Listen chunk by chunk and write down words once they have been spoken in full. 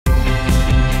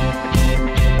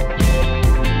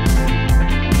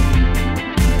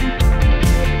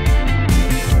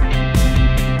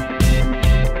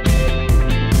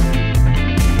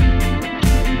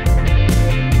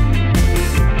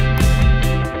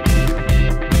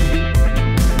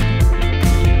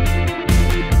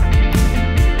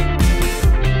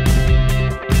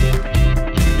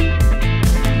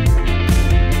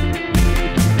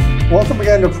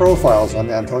to Profiles on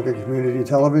Nantucket Community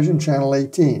Television, Channel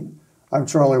 18. I'm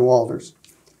Charley Walters.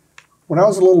 When I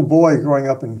was a little boy growing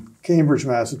up in Cambridge,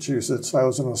 Massachusetts, I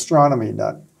was an astronomy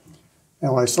nut.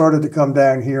 And when I started to come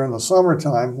down here in the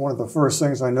summertime, one of the first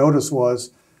things I noticed was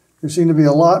there seemed to be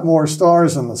a lot more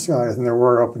stars in the sky than there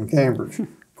were up in Cambridge. Of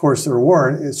course, there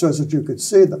weren't. It's just that you could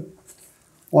see them.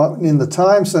 Well, in the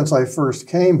time since I first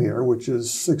came here, which is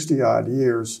 60-odd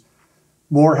years,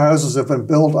 more houses have been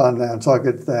built on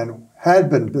Nantucket than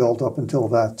had been built up until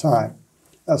that time.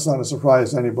 That's not a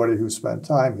surprise to anybody who spent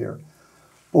time here.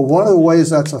 But one of the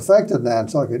ways that's affected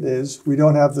Nantucket is we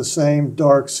don't have the same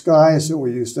dark skies that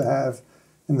we used to have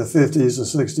in the 50s, the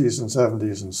 60s, and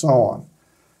 70s, and so on.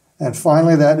 And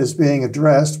finally, that is being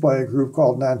addressed by a group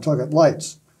called Nantucket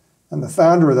Lights. And the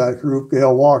founder of that group,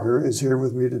 Gail Walker, is here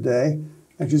with me today,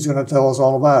 and she's going to tell us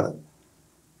all about it.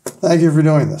 Thank you for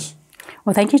doing this.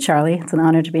 Well, thank you, Charlie. It's an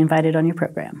honor to be invited on your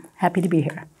program. Happy to be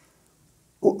here.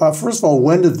 First of all,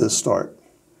 when did this start?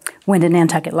 When did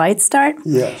Nantucket Lights start?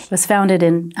 Yes. It was founded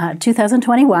in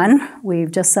 2021. We've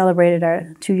just celebrated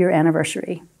our 2-year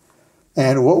anniversary.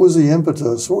 And what was the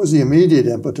impetus, what was the immediate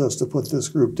impetus to put this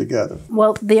group together?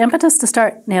 Well, the impetus to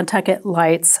start Nantucket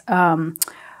Lights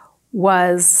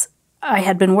was I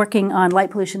had been working on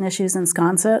light pollution issues in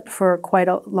Sconset for quite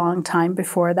a long time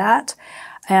before that.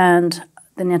 And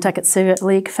the Nantucket Civic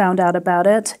League found out about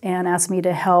it and asked me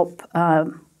to help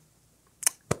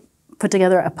put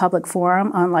together a public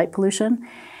forum on light pollution.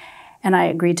 And I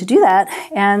agreed to do that.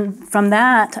 And from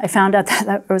that, I found out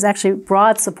that there was actually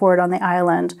broad support on the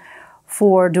island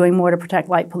for doing more to protect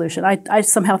light pollution. I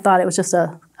somehow thought it was just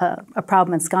a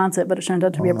problem in Sconset, but it turned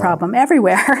out to be a problem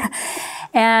everywhere.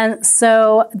 And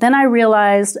so then I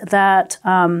realized that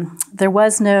there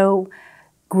was no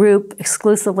group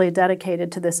exclusively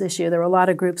dedicated to this issue. There were a lot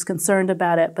of groups concerned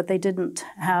about it, but they didn't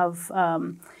have,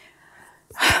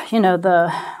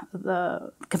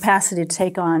 the capacity to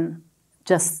take on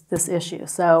just this issue.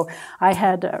 So I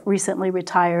had recently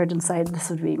retired and decided this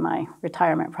would be my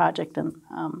retirement project and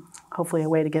hopefully a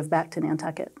way to give back to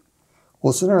Nantucket.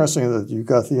 Well, it's interesting that you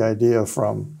got the idea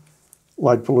from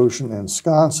light pollution in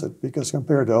Sconset, because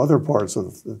compared to other parts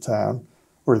of the town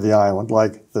or the island,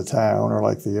 like the town or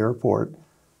like the airport,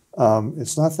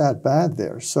 it's not that bad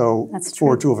there. So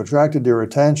for it to have attracted your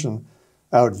attention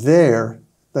out there,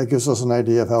 that gives us an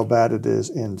idea of how bad it is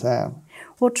in town.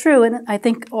 Well, true, and I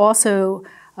think also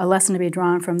a lesson to be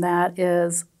drawn from that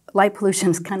is light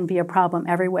pollution can be a problem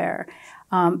everywhere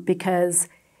because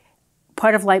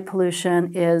part of light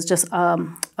pollution is just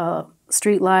a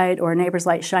street light or a neighbor's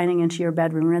light shining into your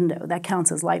bedroom window. That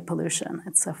counts as light pollution.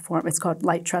 It's called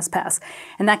light trespass.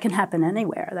 And that can happen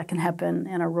anywhere. That can happen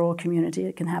in a rural community.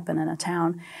 It can happen in a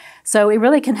town. So it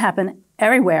really can happen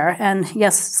everywhere. And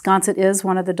yes, Sconset is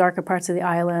one of the darker parts of the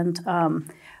island,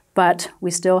 but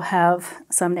we still have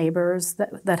some neighbors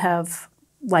that have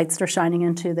lights that are shining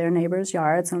into their neighbors'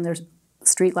 yards, and there's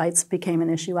street lights became an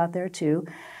issue out there too.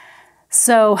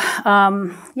 So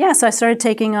so I started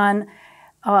taking on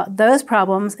those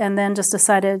problems and then just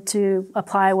decided to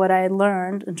apply what I had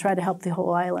learned and try to help the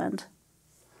whole island.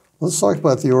 Let's talk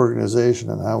about the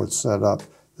organization and how it's set up.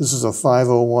 This is a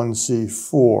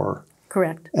 501c4.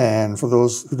 Correct. And for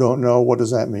those who don't know, what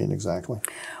does that mean exactly?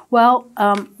 Well,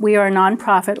 we are a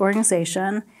nonprofit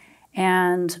organization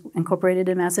and incorporated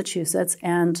in Massachusetts,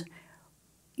 and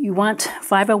you want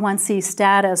 501c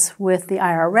status with the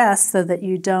IRS so that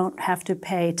you don't have to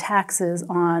pay taxes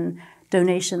on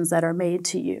donations that are made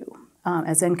to you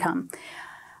as income.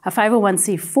 A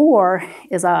 501c4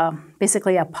 is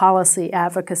basically a policy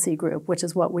advocacy group, which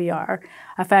is what we are.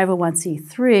 A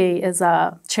 501c3 is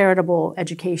a charitable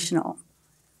educational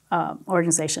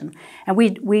organization. And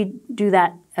we do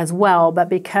that as well, but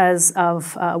because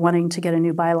of wanting to get a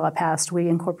new bylaw passed, we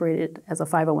incorporated it as a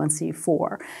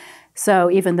 501c4.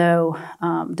 So even though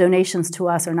donations to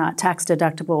us are not tax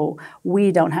deductible,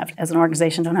 we don't have, as an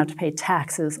organization, don't have to pay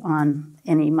taxes on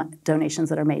any donations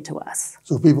that are made to us.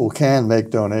 So people can make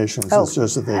donations, it's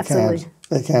just that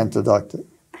they can't deduct it.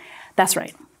 That's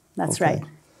right. That's right.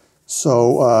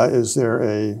 So is there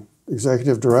a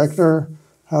executive director?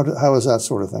 How is that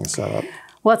sort of thing set up?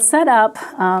 Well, it's set up,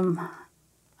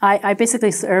 I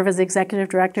basically serve as executive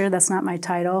director. That's not my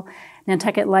title.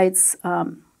 Nantucket Lights,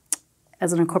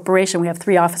 as an incorporation, we have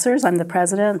 3 officers. I'm the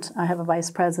president, I have a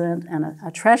vice president, and a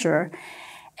treasurer.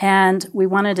 And we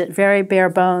wanted it very bare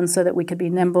bones so that we could be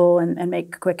nimble and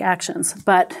make quick actions.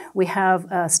 But we have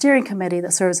a steering committee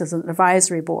that serves as an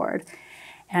advisory board.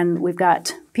 And we've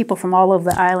got people from all over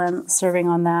the island serving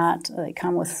on that. They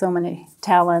come with so many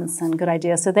talents and good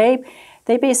ideas. So they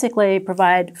basically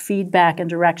provide feedback and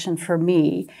direction for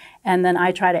me, and then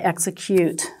I try to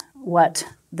execute what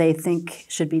they think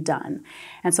should be done.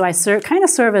 And so I kind of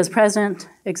serve as president,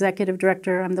 executive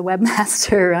director. I'm the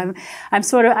webmaster.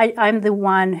 I'm the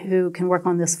one who can work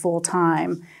on this full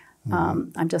time.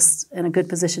 I'm just in a good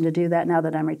position to do that now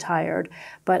that I'm retired.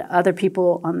 But other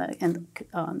people on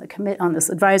this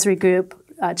advisory group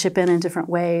chip in different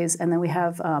ways, and then we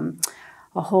have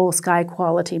a whole sky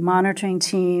quality monitoring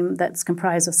team that's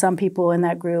comprised of some people in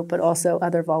that group, but also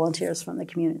other volunteers from the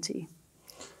community.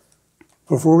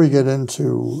 Before we get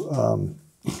into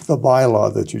the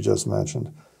bylaw that you just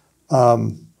mentioned,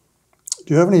 do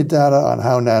you have any data on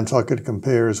how Nantucket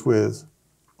compares with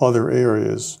other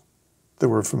areas that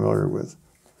we're familiar with?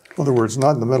 In other words,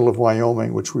 not in the middle of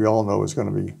Wyoming, which we all know is going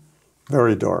to be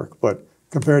very dark, but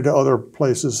compared to other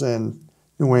places in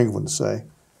New England, say.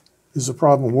 Is the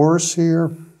problem worse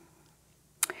here?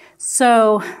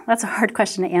 So that's a hard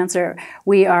question to answer.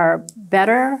 We are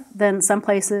better than some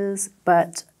places,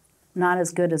 but not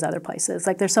as good as other places.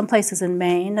 Like there's some places in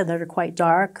Maine that are quite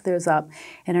dark. There's a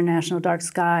International Dark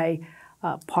Sky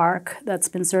park that's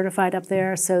been certified up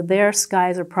there. So their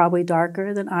skies are probably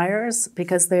darker than ours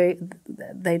because they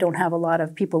don't have a lot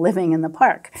of people living in the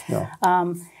park. Yeah.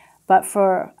 But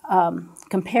for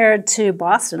compared to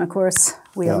Boston, of course,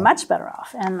 we are much better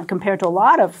off. And compared to a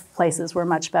lot of places, we're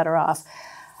much better off.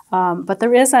 But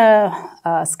there is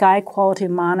a sky quality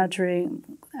monitoring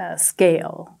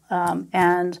scale.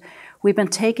 And we've been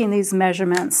taking these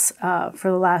measurements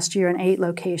for the last year in 8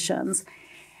 locations.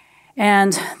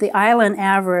 And the island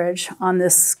average on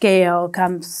this scale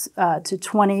comes to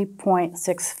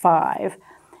 20.65.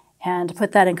 And to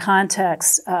put that in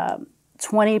context,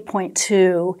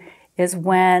 20.2 is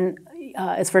when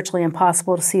it's virtually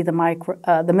impossible to see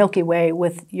the Milky Way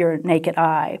with your naked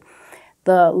eye.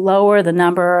 The lower the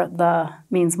number,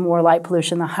 means more light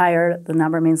pollution. The higher the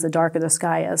number means the darker the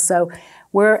sky is. So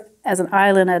we're, as an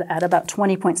island, at about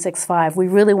 20.65. We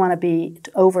really want to be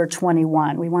over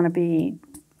 21. We want to be,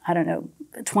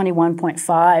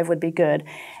 21.5 would be good.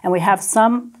 And we have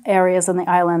some areas on the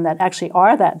island that actually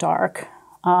are that dark,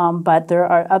 but there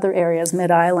are other areas,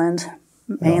 mid-island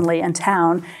mainly, and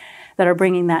town, that are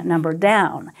bringing that number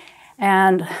down.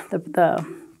 And the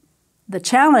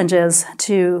challenge is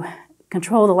to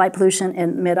control the light pollution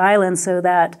in mid-island so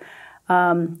that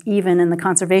even in the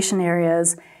conservation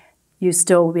areas, you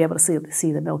still will be able to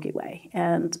see the Milky Way.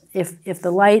 And if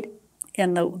the light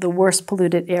in the worst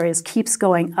polluted areas keeps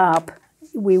going up,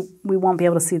 we won't be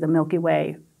able to see the Milky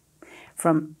Way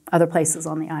from other places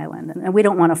on the island. And we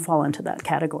don't want to fall into that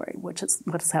category, which is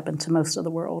what has happened to most of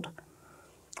the world.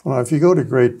 Well, if you go to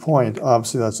Great Point,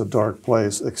 obviously that's a dark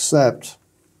place, except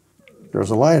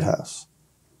there's a lighthouse.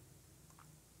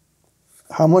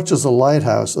 How much does a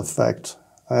lighthouse affect?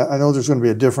 I know there's going to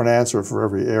be a different answer for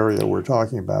every area we're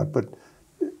talking about, but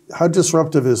how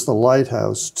disruptive is the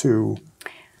lighthouse to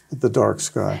the dark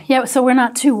sky? Yeah, so we're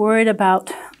not too worried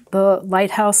about the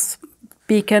lighthouse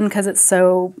beacon because it's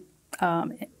so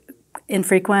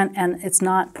infrequent and it's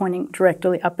not pointing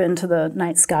directly up into the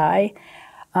night sky.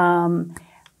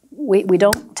 We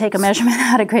don't take a measurement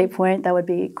out of Great Point. That would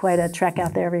be quite a trek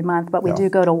out there every month, but we do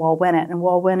go to Walwinnett, and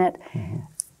Walwinnett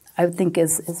I think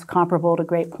is comparable to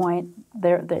Great Point.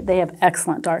 They have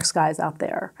excellent dark skies out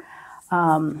there.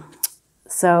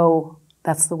 So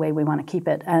that's the way we want to keep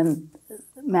it. And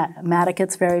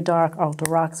Nantucket's very dark, Alta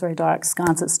Rock's very dark,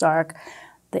 Sconset's dark.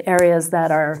 The areas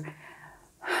that are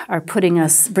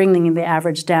bringing the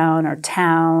average down are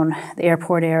town, the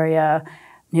airport area,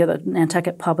 near the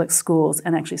Nantucket Public Schools,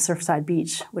 and actually Surfside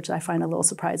Beach, which I find a little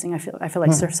surprising. I feel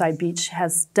like Surfside Beach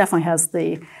definitely has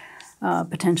the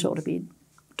potential to be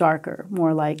darker,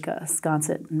 more like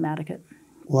Sconset and Nantucket.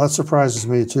 Well, that surprises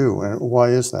me too. And why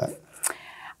is that?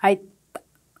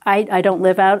 I don't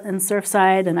live out in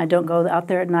Surfside, and I don't go out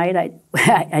there at night.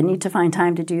 I need to find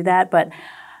time to do that, but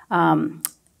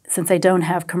since I don't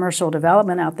have commercial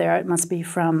development out there, it must be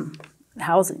from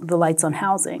housing, the lights on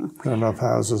housing. There are enough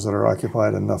houses that are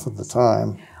occupied enough of the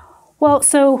time. Well,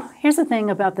 so here's the thing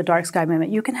about the dark sky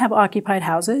movement. You can have occupied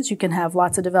houses, you can have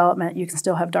lots of development, you can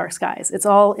still have dark skies. It's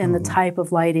all in the type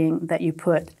of lighting that you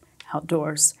put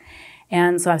outdoors.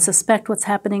 And so I suspect what's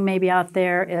happening maybe out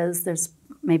there is there's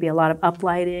maybe a lot of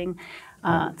uplighting.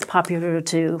 It's popular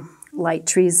to light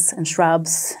trees and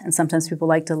shrubs, and sometimes people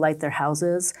like to light their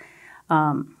houses.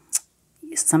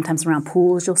 Sometimes around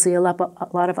pools you'll see a lot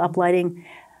of uplighting.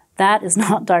 That is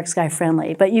not dark sky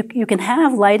friendly, but you can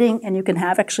have lighting and you can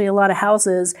have actually a lot of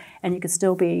houses and you can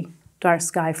still be dark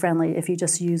sky friendly if you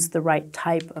just use the right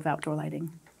type of outdoor lighting.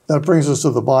 That brings us to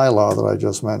the bylaw that I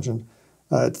just mentioned.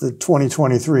 At the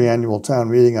 2023 annual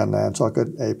town meeting on Nantucket,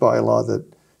 a bylaw that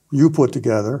you put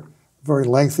together, a very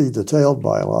lengthy, detailed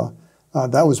bylaw.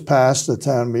 That was passed at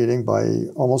town meeting by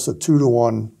almost a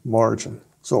 2-to-1 margin,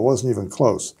 so it wasn't even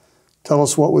close. Tell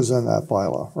us what was in that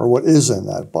bylaw, or what is in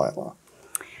that bylaw.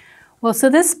 Well, so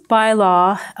this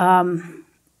bylaw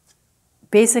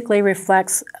basically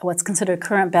reflects what's considered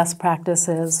current best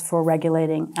practices for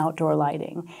regulating outdoor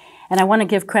lighting. And I want to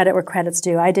give credit where credit's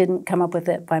due. I didn't come up with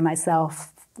it by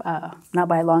myself, not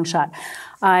by a long shot.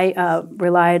 I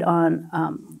relied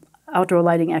on outdoor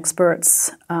lighting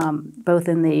experts, both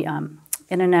in the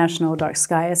International Dark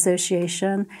Sky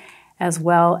Association, as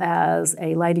well as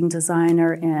a lighting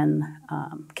designer in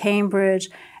Cambridge,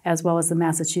 as well as the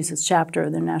Massachusetts chapter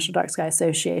of the National Dark Sky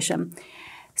Association.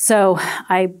 So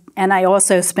I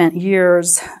also spent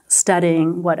years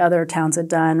studying what other towns had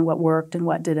done, what worked and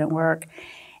what didn't work.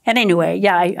 And anyway,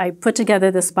 yeah, I put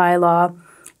together this bylaw,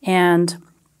 and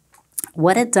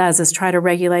what it does is try to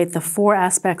regulate the 4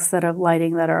 aspects of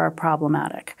lighting that are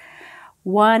problematic.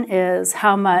 One is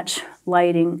how much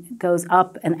lighting goes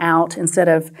up and out instead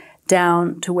of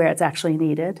down to where it's actually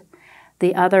needed.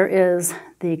 The other is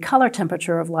the color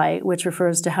temperature of light, which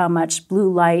refers to how much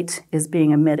blue light is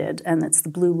being emitted. And it's the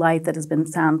blue light that has been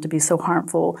found to be so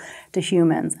harmful to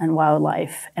humans and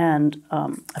wildlife and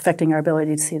affecting our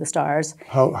ability to see the stars.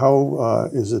 How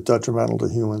is it detrimental to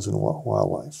humans and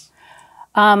wildlife?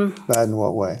 Bad in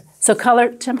what way? So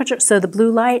color temperature, so the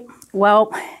blue light,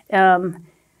 well,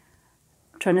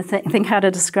 trying to think how to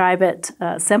describe it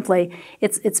simply.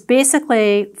 It's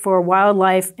basically for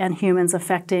wildlife and humans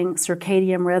affecting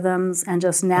circadian rhythms and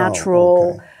just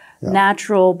natural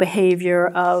natural behavior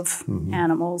of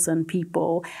animals and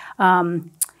people.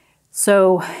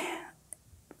 So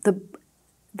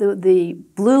the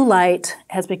blue light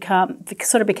has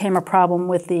sort of became a problem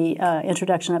with the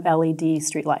introduction of LED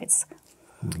streetlights.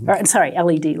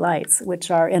 LED lights,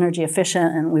 which are energy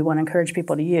efficient and we want to encourage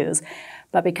people to use.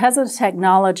 But because of the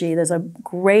technology, there's a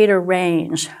greater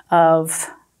range of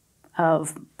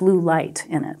blue light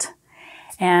in it.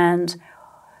 And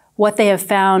what they have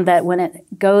found that when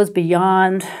it goes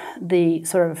beyond the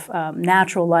sort of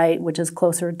natural light, which is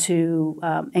closer to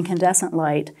incandescent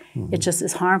light, it just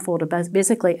is harmful to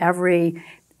basically every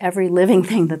living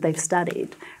thing that they've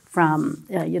studied. From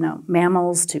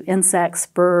mammals to insects,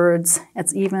 birds,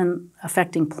 it's even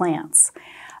affecting plants.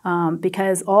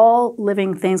 Because all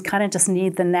living things kind of just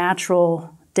need the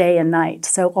natural day and night.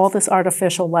 So all this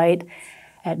artificial light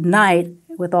at night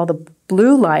with all the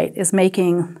blue light is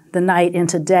making the night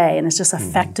into day, and it's just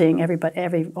affecting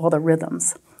all the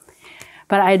rhythms.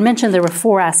 But I had mentioned there were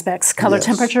 4 aspects. Color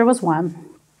temperature was one.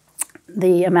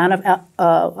 The amount of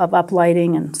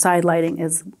uplighting and side lighting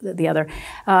is the other.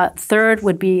 Third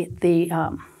would be the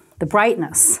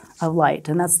brightness of light,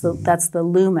 and that's the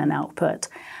lumen output.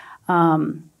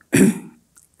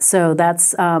 So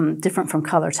that's different from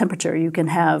color temperature. You can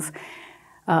have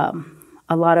a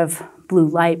lot of blue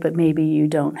light, but maybe you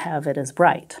don't have it as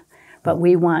bright. But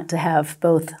we want to have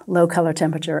both low color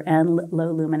temperature and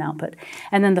low lumen output.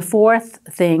 And then the 4th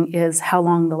thing is how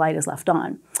long the light is left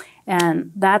on.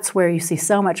 And that's where you see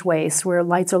so much waste, where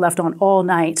lights are left on all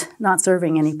night, not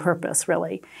serving any purpose,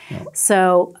 really. No.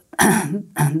 So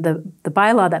the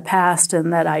bylaw that passed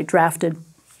and that I drafted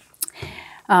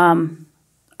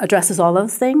addresses all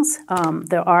those things.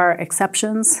 There are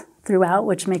exceptions throughout,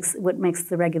 which makes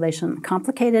the regulation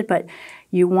complicated, but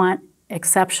you want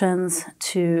exceptions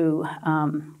to,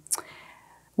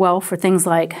 for things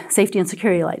like safety and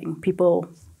security lighting. People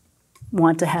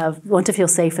want to feel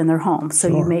safe in their home, so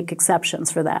you make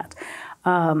exceptions for that.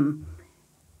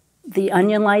 The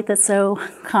onion light that's so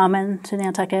common to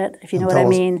Nantucket, if you know what I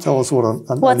mean. Tell us what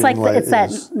an well, onion light is.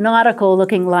 It's that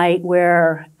nautical-looking light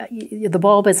where the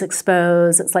bulb is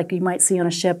exposed. It's like you might see on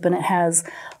a ship, and it has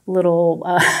little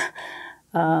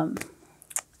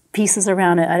pieces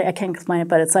around it. I can't explain it,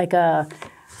 but it's like a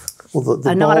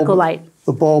nautical light.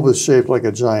 The bulb is shaped like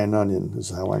a giant onion, is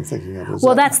how I'm thinking of it.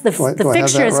 The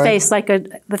fixture is faced like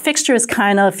the fixture is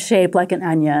kind of shaped like an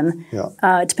onion.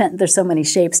 Yeah. There's so many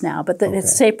shapes now, but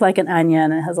it's shaped like an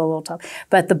onion. It has a little top.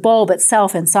 But the bulb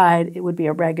itself inside, it would be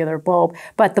a regular bulb.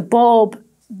 But the bulb,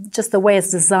 just the way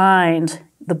it's designed,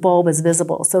 the bulb is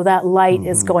visible. So that light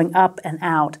is going up and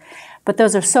out. But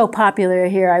those are so popular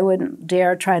here, I wouldn't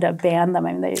dare try to ban them.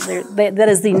 I mean, that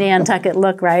is the Nantucket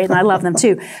look, right? And I love them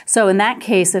too. So in that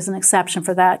case, there's an exception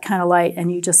for that kind of light,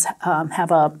 and you just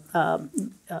have a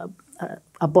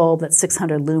bulb that's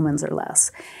 600 lumens or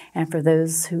less. And for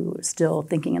those who are still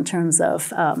thinking in terms of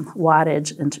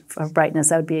wattage and of brightness,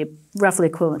 that would be roughly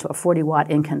equivalent to a 40-watt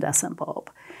incandescent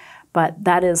bulb. But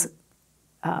that is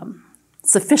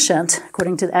sufficient,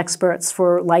 according to the experts,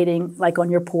 for lighting like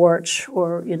on your porch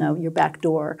or your back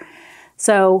door.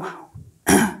 So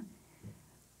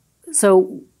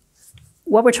So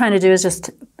what we're trying to do is just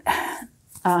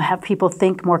have people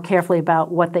think more carefully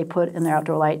about what they put in their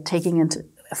outdoor light,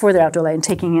 for their outdoor light, and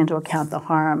taking into account the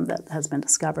harm that has been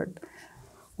discovered.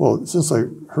 Well, since I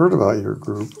heard about your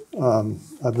group,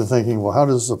 I've been thinking, well, how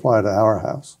does this apply to our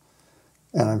house?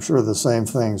 And I'm sure the same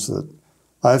things that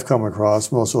I've come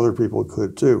across, most other people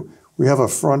could too. We have a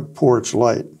front porch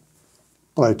light,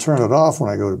 but I turn it off when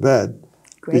I go to bed.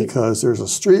 Great. Because there's a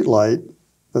street light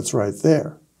that's right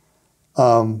there.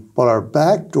 But our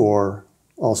back door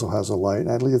also has a light,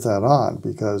 and I leave that on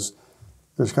because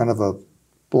there's kind of a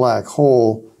black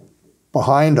hole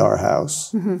behind our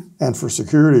house. Mm-hmm. And for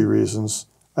security reasons,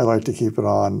 I like to keep it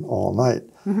on all night.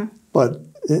 Mm-hmm. But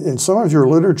in some of your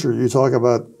literature, you talk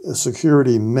about a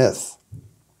security myth.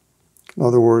 In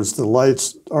other words, the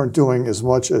lights aren't doing as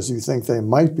much as you think they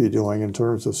might be doing in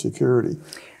terms of security.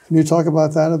 Can you talk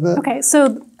about that a bit? Okay,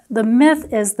 so the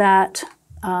myth is that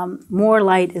more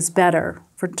light is better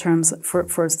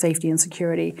for safety and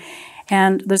security.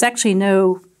 And there's actually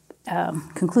no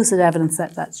conclusive evidence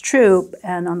that that's true.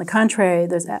 And on the contrary,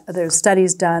 there's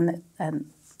studies done,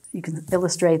 and you can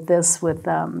illustrate this with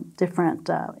different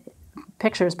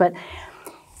pictures. But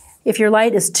if your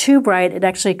light is too bright, it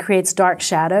actually creates dark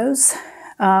shadows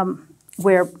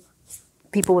where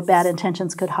people with bad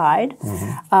intentions could hide.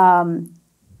 Mm-hmm.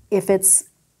 If it's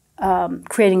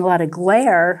creating a lot of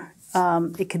glare,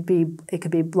 it could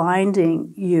be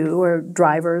blinding you or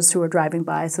drivers who are driving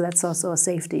by. So that's also a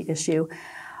safety issue.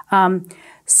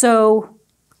 So,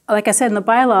 like I said, in the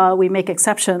bylaw, we make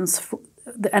exceptions.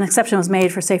 An exception was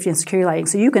made for safety and security lighting.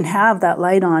 So you can have that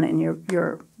light on in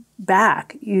your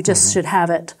back. You just mm-hmm. should have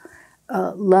it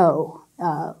low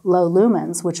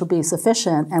lumens, which will be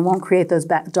sufficient and won't create those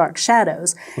dark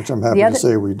shadows. Which I'm happy to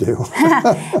say we do.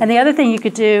 And the other thing you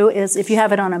could do is if you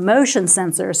have it on a motion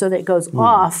sensor so that it goes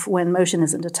off when motion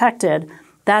isn't detected,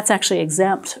 that's actually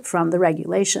exempt from the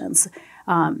regulations.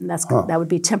 That would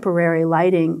be temporary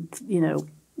lighting,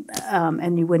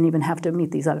 and you wouldn't even have to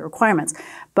meet these other requirements.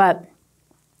 But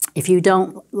if you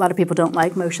don't, a lot of people don't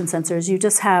like motion sensors, you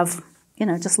just have,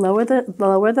 just lower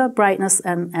the brightness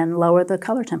and lower the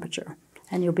color temperature,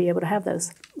 and you'll be able to have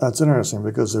those. That's interesting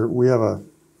because we have a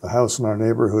house in our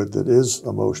neighborhood that is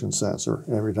a motion sensor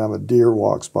every time a deer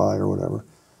walks by or whatever,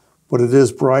 but it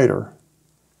is brighter.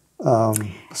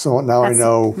 So now I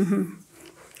know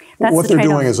what they're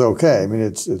doing is okay. I mean,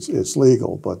 it's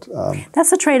legal, but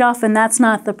that's the trade-off, and that's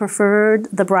not the preferred.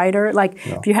 The brighter,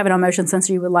 if you have it on motion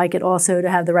sensor, you would like it also to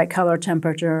have the right color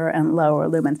temperature and lower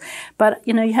lumens. But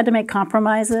you had to make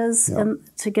compromises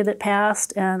to get it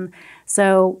passed, and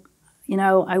so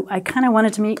I kind of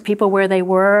wanted to meet people where they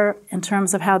were in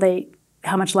terms of how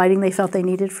much lighting they felt they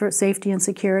needed for safety and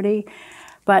security,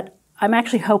 but I'm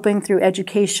actually hoping through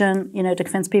education, to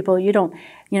convince people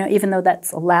even though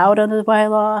that's allowed under the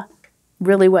bylaw,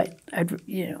 really what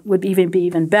would even be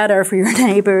even better for your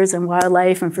neighbors and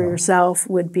wildlife and for yourself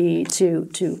would be to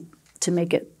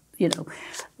make it,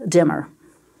 dimmer.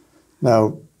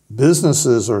 Now,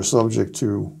 businesses are subject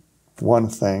to one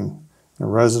thing,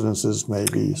 and residences may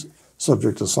be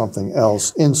subject to something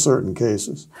else in certain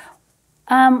cases.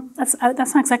 That's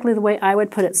not exactly the way I would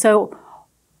put it. So,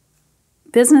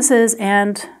 businesses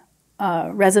and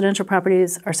residential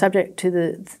properties are subject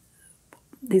to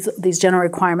these general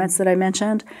requirements that I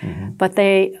mentioned, mm-hmm. but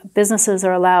businesses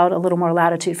are allowed a little more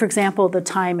latitude. For example, the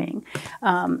timing.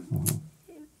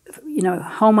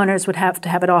 Homeowners would have to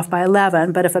have it off by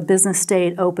 11, but if a business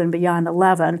stayed open beyond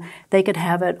 11, they could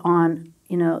have it on,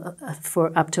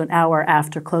 for up to an hour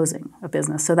after closing a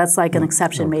business. So that's like an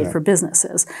exception made for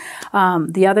businesses.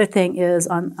 The other thing is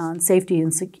on safety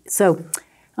and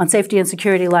on safety and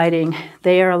security lighting,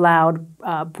 they are allowed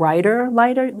brighter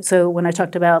lighting. So when I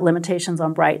talked about limitations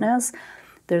on brightness,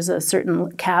 there's a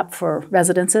certain cap for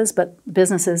residences, but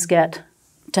businesses get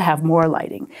to have more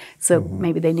lighting. So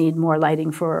maybe they need more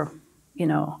lighting for,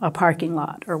 a parking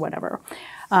lot or whatever.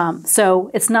 So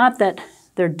it's not that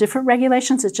there are different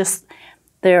regulations, it's just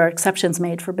there are exceptions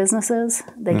made for businesses.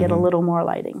 They get a little more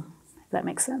lighting, if that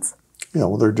makes sense. Yeah,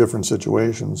 well, there are different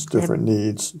situations, different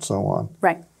needs, and so on.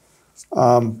 Right.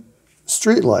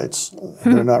 Street lights,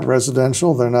 they're not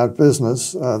residential, they're not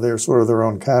business, they're sort of their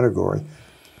own category.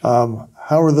 How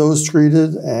are those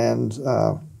treated, and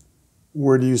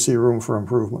where do you see room for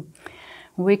improvement?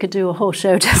 We could do a whole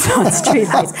show just on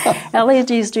streetlights. LED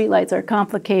streetlights are a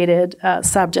complicated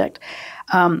subject.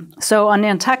 So on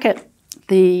Nantucket,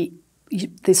 the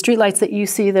streetlights that you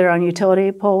see that are on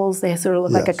utility poles, they sort of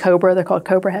look like a cobra. They're called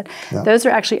Cobra Head. Yeah. Those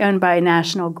are actually owned by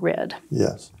National Grid.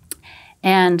 Yes.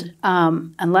 And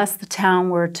unless the town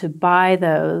were to buy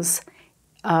those,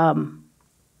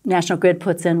 National Grid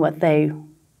puts in what they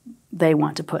they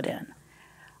want to put in.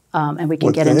 And we can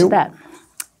What get into that.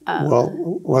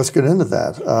 Well, let's get into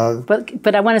that.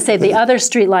 But I want to say the other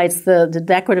streetlights, the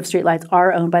decorative streetlights,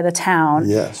 are owned by the town.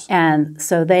 Yes. And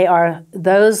so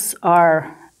those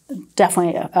are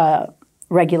definitely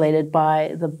regulated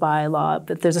by the bylaw.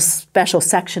 But there's a special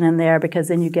section in there because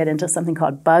then you get into something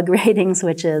called bug ratings,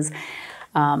 which is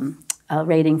a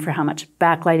rating for how much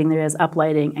backlighting there is,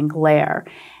 uplighting, and glare.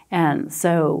 And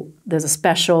so there's a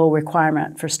special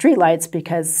requirement for streetlights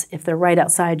because if they're right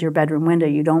outside your bedroom window,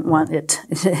 you don't want it,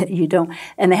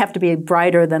 and they have to be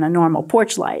brighter than a normal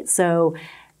porch light. So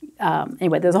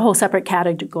anyway, there's a whole separate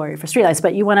category for streetlights,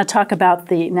 but you want to talk about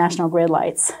the National Grid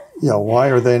lights. Yeah, why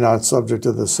are they not subject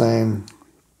to the same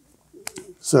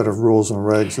set of rules and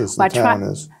regs as the town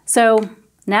is? So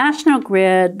National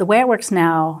Grid, the way it works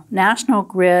now, National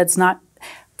Grid's not.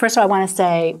 First of all, I want to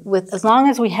say, as long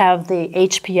as we have the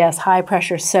HPS,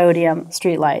 high-pressure sodium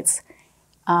streetlights,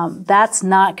 that's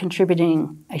not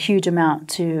contributing a huge amount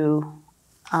to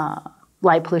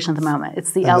light pollution at the moment.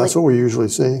 It's the And that's what we usually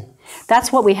see?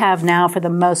 That's what we have now for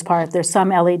the most part. There's some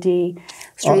LED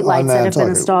streetlights that have been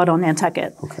installed on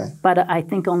Nantucket, but I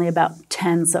think only about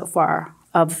 10 so far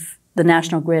of the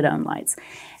National Grid-owned lights.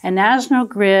 And National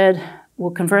Grid will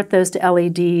convert those to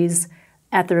LEDs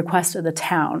at the request of the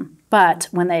town. But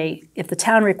if the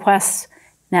town requests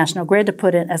National Grid to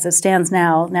put in, as it stands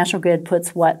now, National Grid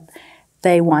puts what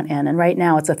they want in. And right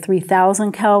now it's a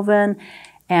 3,000 Kelvin,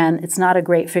 and it's not a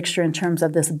great fixture in terms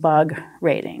of this bug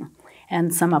rating.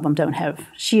 And some of them don't have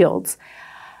shields.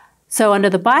 So under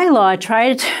the bylaw, I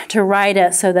tried to write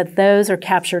it so that those are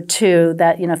captured too,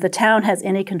 that if the town has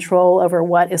any control over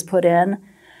what is put in,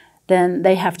 then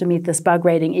they have to meet this bug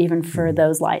rating even for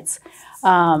those lights.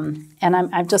 And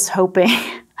I'm just hoping,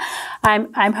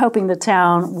 I'm hoping the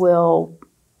town will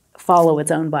follow its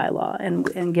own bylaw,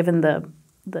 and given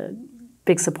the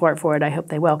big support for it, I hope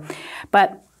they will.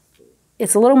 But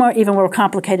it's a little even more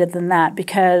complicated than that,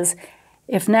 because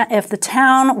if the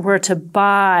town were to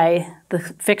buy the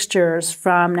fixtures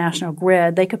from National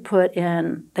Grid, they could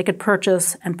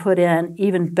purchase and put in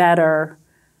even better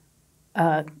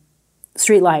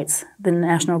streetlights than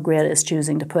National Grid is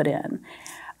choosing to put in.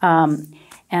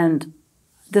 And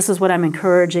this is what I'm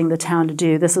encouraging the town to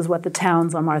do. This is what the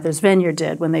towns on Martha's Vineyard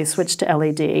did when they switched to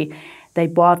LED. They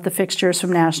bought the fixtures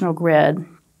from National Grid,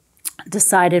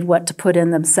 decided what to put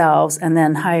in themselves, and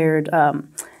then hired,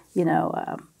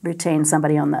 retained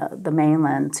somebody on the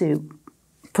mainland to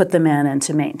put them in and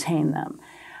to maintain them.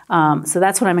 So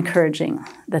that's what I'm encouraging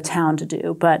the town to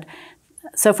do. But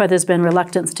so far there's been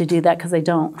reluctance to do that because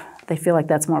they feel like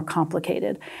that's more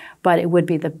complicated. But it would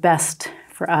be the best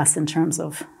for us in terms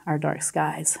of our dark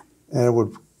skies. And it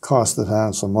would cost the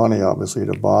town some money, obviously,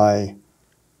 to buy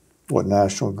what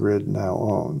National Grid now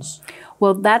owns.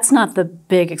 Well, that's not the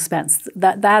big expense.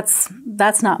 That's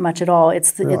not much at all.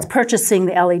 It's purchasing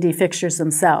the LED fixtures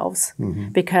themselves,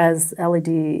 because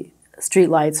LED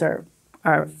streetlights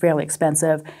are fairly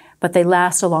expensive, but they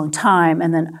last a long time,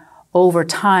 and then over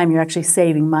time you're actually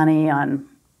saving money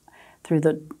through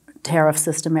the tariff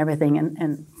system, everything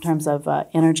in terms of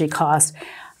energy cost.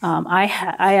 I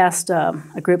asked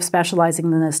a group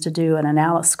specializing in this to do an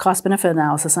cost-benefit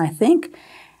analysis, and I think,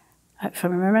 if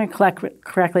I'm remembering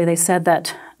correctly, they said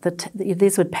that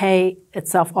these would pay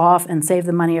itself off and save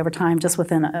the money over time just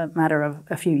within a matter of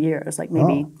a few years, like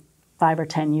maybe 5 or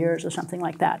 10 years or something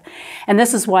like that. And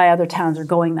this is why other towns are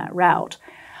going that route.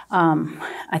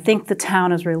 I think the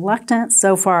town is reluctant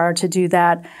so far to do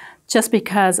that, just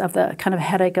because of the kind of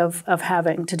headache of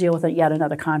having to deal with yet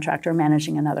another contractor,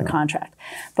 managing another contract.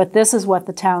 But this is what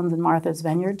the towns in Martha's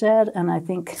Vineyard did, and I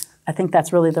think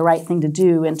that's really the right thing to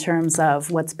do in terms of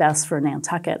what's best for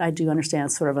Nantucket. I do understand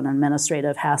it's sort of an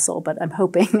administrative hassle, but I'm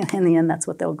hoping in the end that's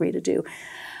what they'll agree to do.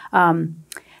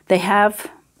 They have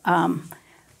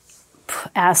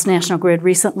asked National Grid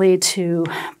recently to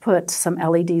put some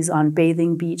LEDs on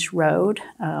Bathing Beach Road.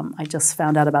 I just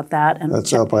found out about that. And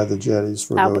that's out by the jetties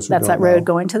for those who don't know. That's that road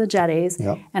going to the jetties.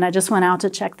 Yep. And I just went out to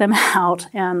check them out,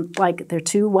 and they're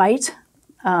too white,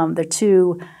 they're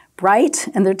too bright,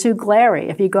 and they're too glary.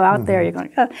 If you go out there, you're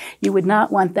going, you would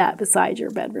not want that beside your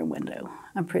bedroom window,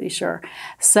 I'm pretty sure.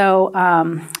 So,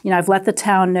 I've let the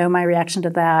town know my reaction to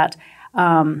that,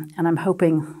 and I'm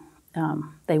hoping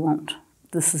they won't.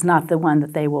 This is not the one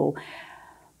that they will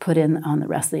put in on the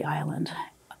rest of the island.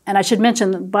 And I should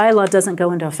mention the bylaw doesn't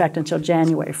go into effect until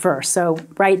January 1st. So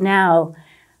right now...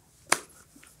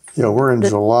 Yeah, we're in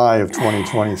July of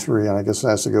 2023, and I guess it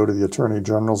has to go to the Attorney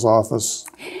General's office.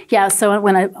 Yeah, so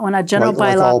when a general bylaw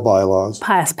like all bylaws.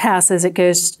 passes, it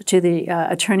goes to the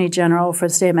Attorney General for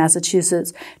the state of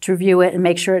Massachusetts to review it and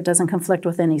make sure it doesn't conflict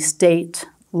with any state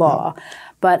law.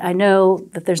 But I know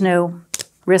that there's no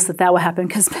risk that that will happen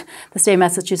because the state of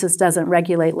Massachusetts doesn't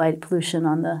regulate light pollution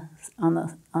on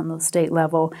the state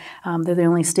level. They're the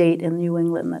only state in New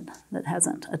England that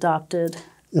hasn't adopted.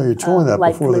 Yeah, you told me that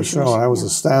before the show, and I was yeah.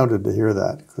 astounded to hear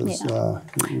that because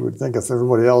you would think if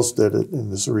everybody else did it in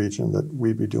this region that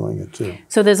we'd be doing it too.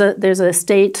 So there's a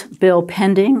state bill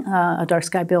pending, a dark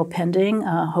sky bill pending.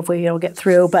 Hopefully it'll get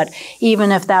through. But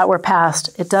even if that were passed,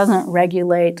 it doesn't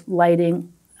regulate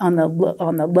lighting on the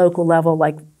local level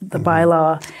like the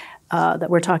bylaw that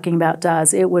we're talking about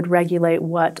does. It would regulate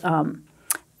what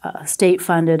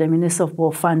state-funded and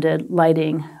municipal-funded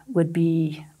lighting would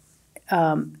be,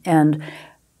 and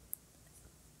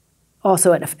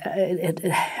also it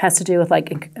has to do with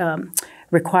like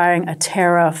requiring a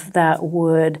tariff that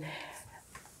would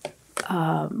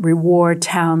reward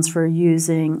towns for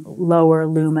using lower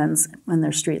lumens in their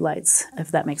streetlights,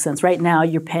 if that makes sense. Right now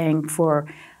you're paying for,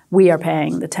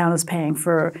 the town is paying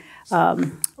for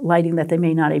lighting that they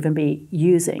may not even be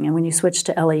using. And when you switch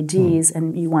to LEDs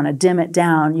and you want to dim it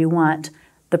down, you want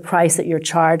the price that you're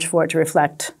charged for it to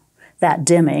reflect that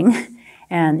dimming,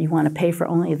 and you want to pay for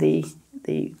only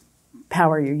the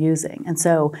power you're using. And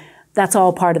so that's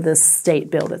all part of this state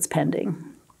bill that's pending.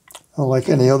 Well, like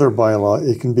any other bylaw,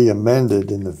 it can be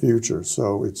amended in the future.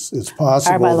 So it's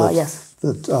possible Our bylaw,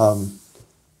 that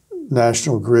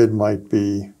National Grid might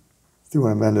be, through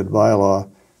an amended bylaw,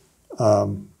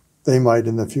 they might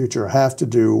in the future have to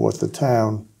do what the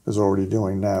town is already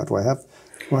doing now. Am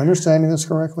I understanding this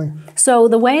correctly? So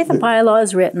the way the bylaw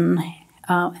is written,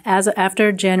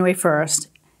 after January 1st,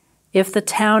 if the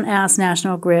town asks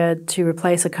National Grid to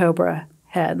replace a Cobra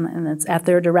head, and it's at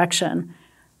their direction,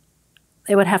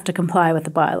 they would have to comply with the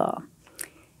bylaw.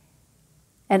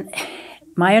 And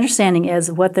my understanding is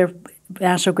what their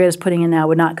National Grid is putting in now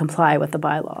would not comply with the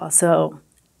bylaw. So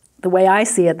the way I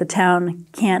see it, the town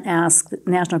can't ask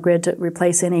National Grid to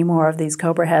replace any more of these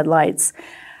Cobra head lights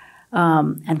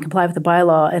and comply with the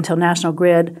bylaw until National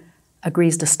Grid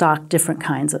agrees to stock different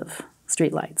kinds of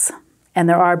streetlights. And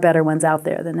there are better ones out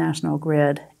there that National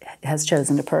Grid has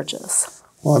chosen to purchase.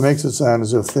 Well, it makes it sound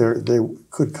as if they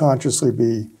could consciously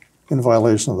be in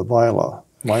violation of the bylaw.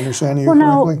 Am I understanding you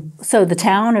correctly? No. So the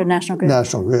town or National Grid?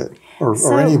 National Grid,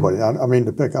 or anybody. I mean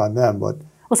to pick on them, but...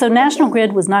 Well, so National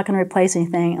Grid was not going to replace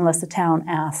anything unless the town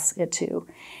asks it to.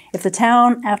 If the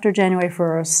town, after January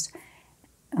 1st,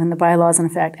 when the bylaw is in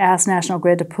effect, asks National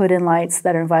Grid to put in lights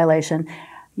that are in violation,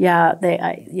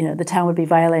 the town would be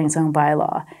violating its own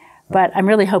bylaw. But I'm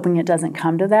really hoping it doesn't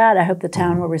come to that. I hope the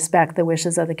town will respect the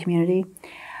wishes of the community.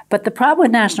 But the problem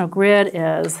with National Grid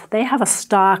is they have a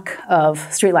stock of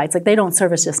streetlights. Like, they don't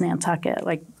service just Nantucket.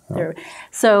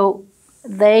 So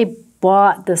they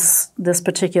bought this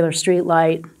particular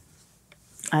streetlight,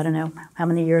 I don't know how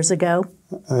many years ago.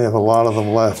 And they have a lot of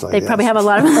them left, I guess. They probably have a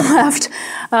lot of them left.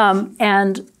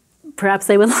 And perhaps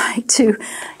they would like to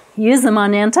use them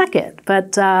on Nantucket.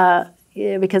 But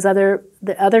because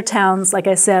the other towns, like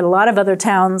I said, a lot of other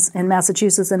towns in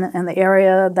Massachusetts and the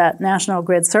area that National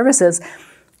Grid services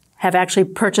have actually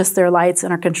purchased their lights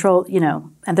and are controlled,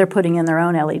 and they're putting in their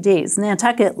own LEDs.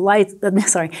 Nantucket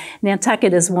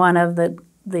is one of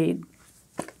the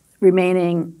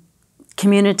remaining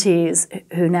communities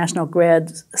where National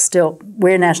Grid still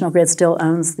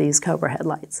owns these Cobra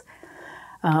headlights.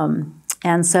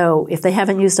 And so if they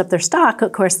haven't used up their stock,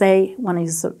 of course they want to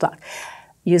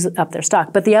use up their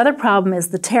stock. But the other problem is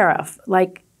the tariff.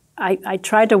 Like, I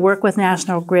tried to work with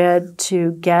National Grid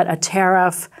to get a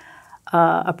tariff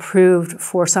approved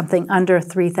for something under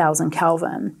 3,000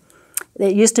 Kelvin.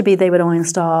 It used to be they would only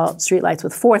install streetlights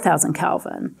with 4,000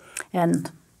 Kelvin. And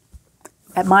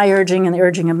at my urging and the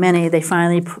urging of many, they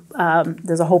finally,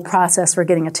 there's a whole process for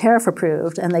getting a tariff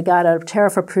approved. And they got a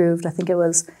tariff approved, I think it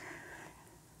was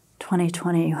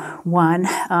 2021,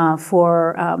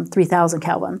 for 3,000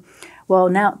 Kelvin. Well,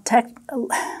 now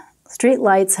street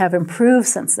lights have improved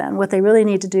since then. What they really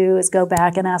need to do is go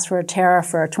back and ask for a tariff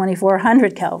for a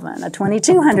 2,400 Kelvin, a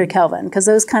 2,200 Kelvin, because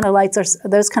those kind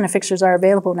of fixtures are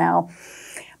available now.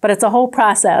 But it's a whole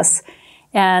process,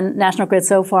 and National Grid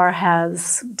so far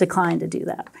has declined to do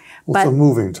that. Well, it's a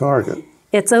moving target.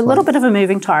 It's a little bit of a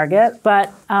moving target,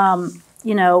 but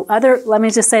let me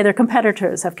just say their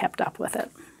competitors have kept up with it.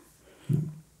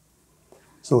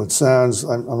 So it sounds,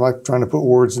 I'm not trying to put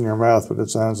words in your mouth, but it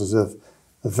sounds as if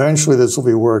eventually this will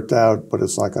be worked out, but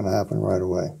it's not going to happen right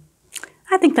away.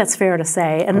 I think that's fair to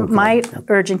say. And my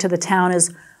urging to the town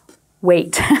is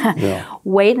wait. Yeah.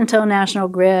 Wait until National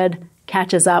Grid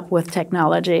catches up with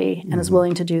technology and is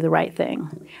willing to do the right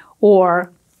thing.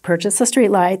 Or purchase the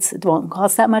streetlights. It won't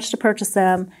cost that much to purchase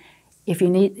them. if you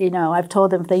need, I've told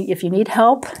them if you need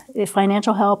help,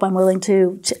 financial help, I'm willing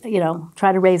to,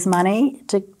 try to raise money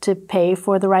to pay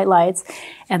for the right lights.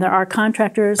 And there are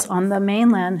contractors on the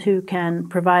mainland who can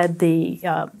provide the,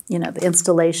 the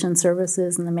installation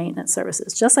services and the maintenance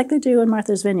services, just like they do in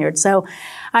Martha's Vineyard. So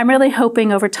I'm really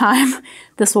hoping over time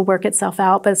this will work itself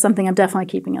out, but it's something I'm definitely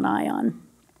keeping an eye on.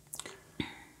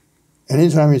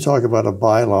 Anytime you talk about a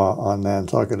bylaw on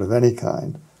Nantucket of any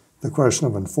kind, the question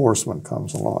of enforcement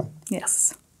comes along.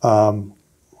 Yes.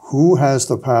 Who has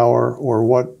the power, or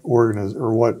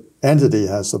what entity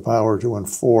has the power to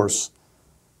enforce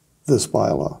this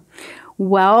bylaw?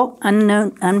 Well,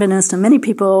 unbeknownst to many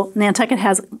people, Nantucket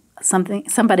has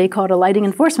somebody called a lighting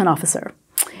enforcement officer.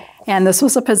 And this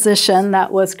was a position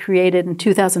that was created in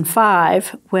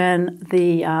 2005 when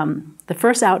the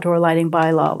first outdoor lighting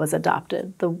bylaw was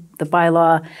adopted, the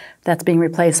bylaw that's being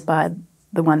replaced by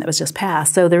the one that was just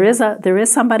passed. So there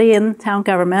is somebody in town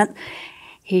government.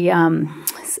 He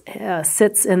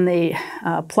sits in the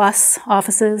PLUS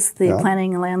offices, the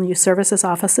Planning and Land Use Services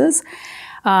offices.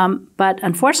 But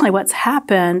unfortunately what's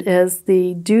happened is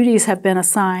the duties have been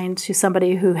assigned to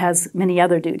somebody who has many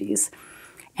other duties,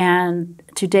 and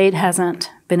to date hasn't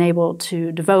been able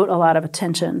to devote a lot of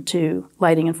attention to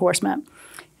lighting enforcement.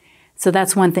 So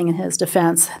that's one thing in his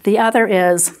defense. The other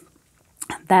is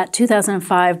that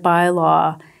 2005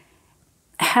 bylaw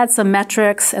had some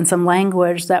metrics and some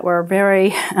language that were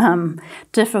very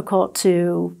difficult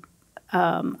to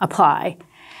apply.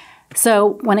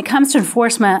 So when it comes to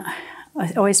enforcement,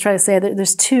 I always try to say that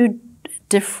there's two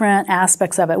different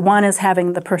aspects of it. One is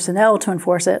having the personnel to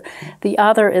enforce it. The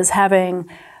other is having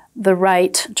the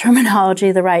right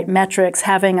terminology, the right metrics,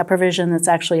 having a provision that's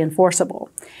actually enforceable.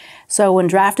 So when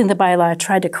drafting the bylaw, I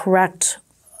tried to correct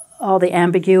all the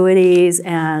ambiguities,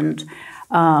 and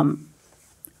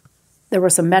there were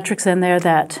some metrics in there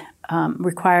that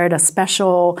required a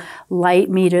special light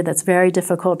meter that's very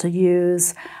difficult to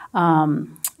use.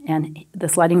 And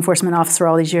this lighting enforcement officer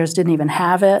all these years didn't even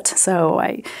have it, so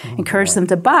I encouraged them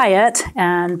to buy it,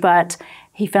 but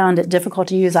he found it difficult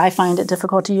to use. I find it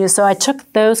difficult to use. So I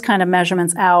took those kind of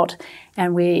measurements out,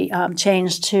 and we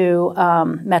changed to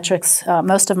metrics.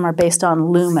 Most of them are based on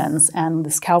lumens and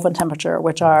this Kelvin temperature,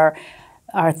 which are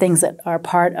things that are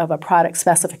part of a product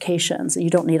specification. So you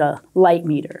don't need a light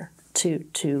meter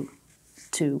to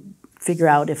figure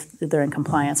out if they're in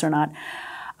compliance or not.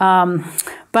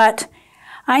 But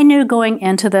I knew going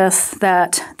into this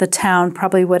that the town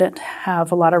probably wouldn't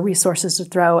have a lot of resources to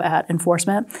throw at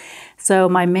enforcement. So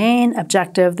my main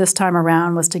objective this time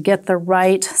around was to get the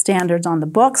right standards on the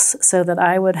books so that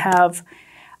I would have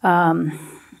a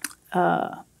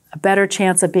better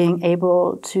chance of being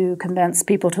able to convince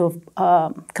people to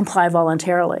comply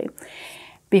voluntarily.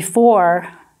 Before,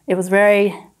 it was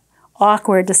very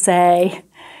awkward to say,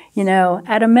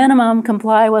 at a minimum,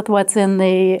 comply with what's in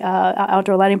the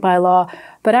outdoor lighting bylaw,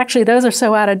 but actually those are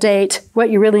so out of date, what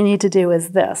you really need to do is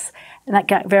this. And that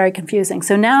got very confusing.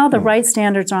 So now the right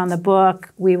standards are on the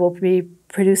book. We will be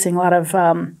producing a lot of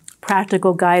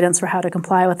practical guidance for how to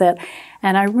comply with it.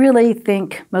 And I really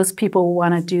think most people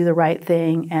want to do the right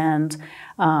thing and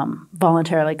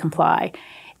voluntarily comply.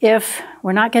 If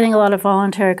we're not getting a lot of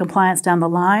voluntary compliance down the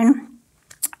line,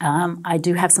 I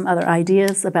do have some other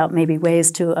ideas about maybe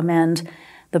ways to amend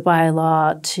the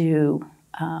bylaw to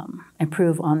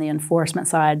improve on the enforcement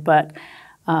side, but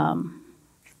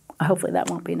hopefully that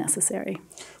won't be necessary.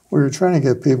 Well, you're trying to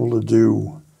get people to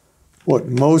do what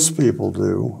most people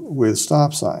do with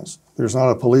stop signs. There's not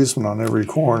a policeman on every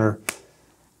corner,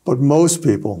 but most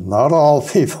people, not all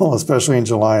people, especially in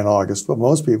July and August, but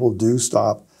most people do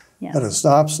stop at a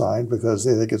stop sign because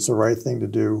they think it's the right thing to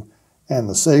do and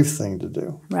the safe thing to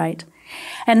do. Right.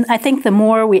 And I think the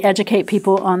more we educate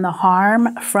people on the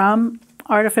harm from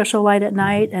artificial light at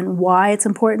night and why it's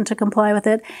important to comply with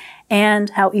it and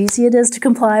how easy it is to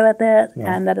comply with it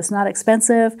and that it's not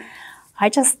expensive, I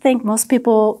just think most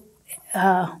people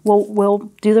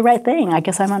will do the right thing. I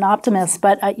guess I'm an optimist,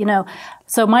 but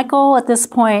so my goal at this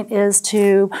point is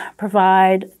to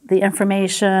provide the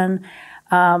information,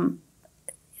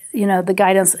 the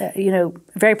guidance,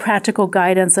 very practical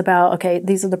guidance about, okay,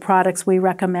 these are the products we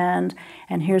recommend,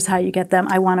 and here's how you get them.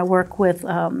 I want to work with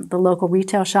the local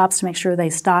retail shops to make sure they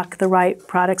stock the right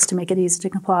products to make it easy to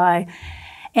comply.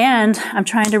 And I'm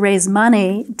trying to raise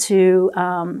money to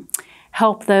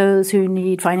help those who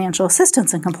need financial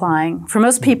assistance in complying. For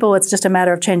most people, it's just a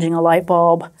matter of changing a light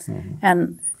bulb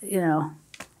and,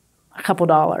 a couple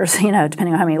dollars,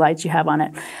 depending on how many lights you have on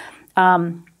it.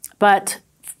 But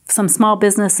some small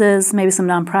businesses, maybe some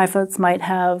nonprofits might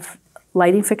have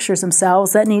lighting fixtures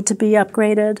themselves that need to be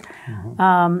upgraded.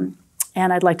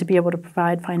 and I'd like to be able to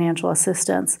provide financial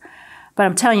assistance. But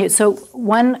I'm telling you, so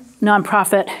one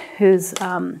nonprofit who's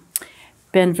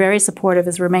been very supportive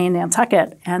is Remain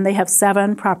Nantucket, and they have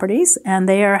 7 properties, and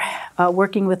they are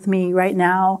working with me right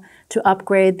now to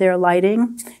upgrade their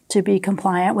lighting to be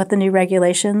compliant with the new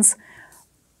regulations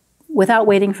without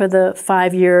waiting for the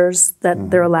 5 years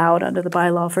that they're allowed under the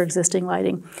bylaw for existing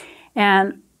lighting.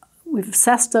 And we've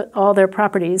assessed all their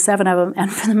properties, 7 of them,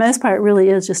 and for the most part, it really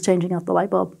is just changing out the light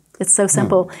bulb. It's so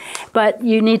simple. But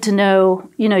you need to know,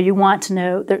 you want to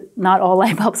know that not all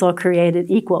light bulbs are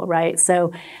created equal, right?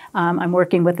 So I'm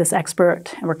working with this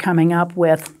expert, and we're coming up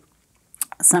with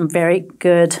some very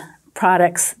good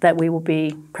products that we will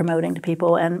be promoting to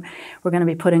people, and we're going to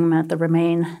be putting them at the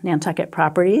Remain Nantucket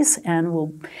properties, and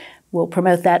we'll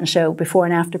promote that and show before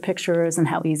and after pictures and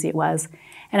how easy it was.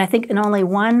 And I think in only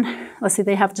one, let's see,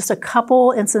 they have just a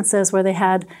couple instances where they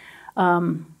had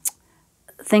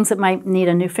things that might need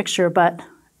a new fixture, but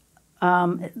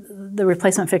the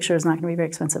replacement fixture is not going to be very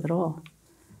expensive at all.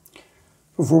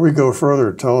 Before we go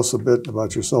further, tell us a bit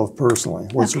about yourself personally.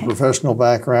 What's your professional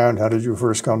background? How did you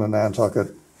first come to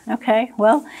Nantucket? Okay,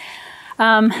 well,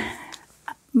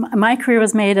 my career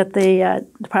was made at the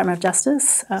Department of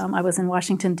Justice. I was in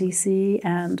Washington, D.C.,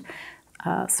 and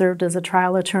served as a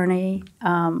trial attorney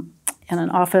in an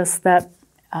office that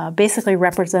basically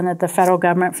represented the federal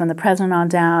government from the president on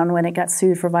down when it got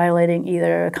sued for violating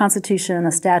either a constitution,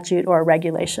 a statute, or a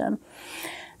regulation.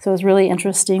 So it was really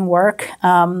interesting work.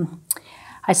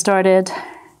 I started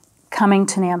coming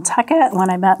to Nantucket when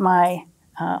I met my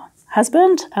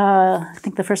husband. I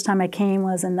think the first time I came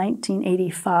was in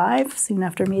 1985, soon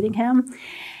after meeting him,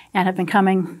 and have been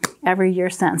coming every year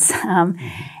since.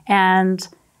 And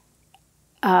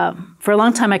for a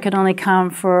long time, I could only come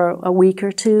for a week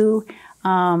or two,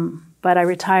 but I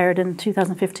retired in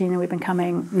 2015, and we've been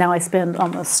coming. Now I spend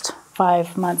almost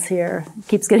 5 months here. It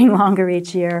keeps getting longer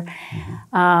each year.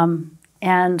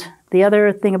 And the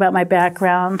other thing about my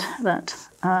background that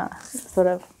sort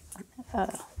of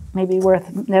maybe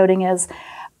worth noting is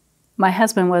my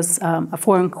husband was a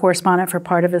foreign correspondent for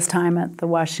part of his time at the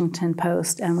Washington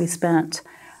Post, and we spent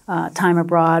time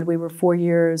abroad. We were 4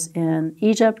 years in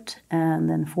Egypt and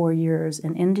then 4 years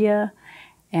in India.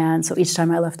 And so each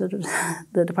time I left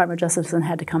the Department of Justice and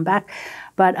had to come back.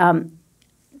 But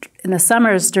in the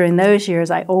summers during those years,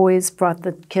 I always brought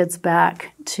the kids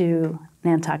back to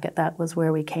Nantucket. That was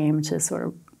where we came to sort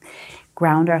of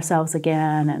ground ourselves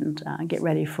again and get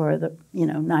ready for the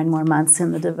 9 more months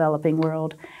in the developing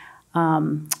world.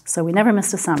 So we never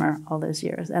missed a summer all those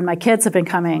years. And my kids have been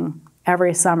coming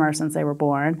every summer since they were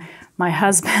born. My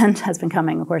husband has been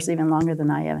coming, of course, even longer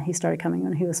than I am. He started coming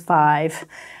when he was 5.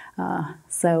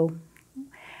 So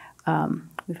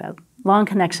we've had long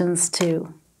connections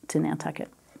to Nantucket.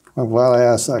 I'm glad I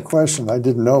asked that question. I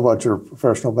didn't know about your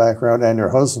professional background and your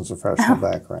husband's professional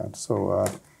background. So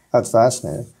that's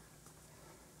fascinating.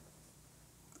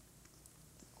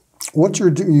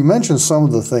 You mentioned some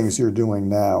of the things you're doing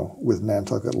now with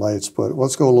Nantucket Lights, but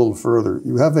let's go a little further.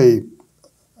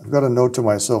 I've got a note to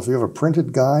myself. You have a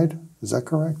printed guide. Is that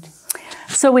correct?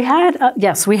 So we had,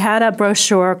 yes, we had a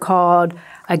brochure called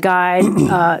A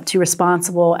Guide to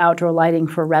Responsible Outdoor Lighting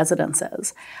for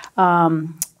Residences.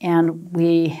 And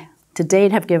we, to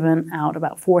date, have given out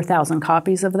about 4,000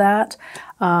 copies of that.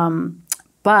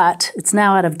 But it's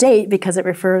now out of date because it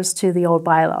refers to the old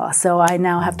bylaw. So I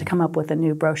now have to come up with a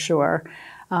new brochure.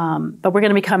 But we're going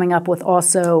to be coming up with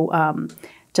also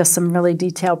just some really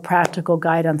detailed practical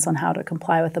guidance on how to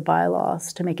comply with the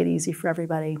bylaws to make it easy for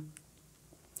everybody.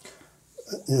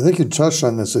 I think you touched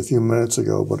on this a few minutes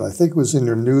ago, but I think it was in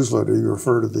your newsletter you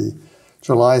referred to the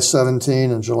July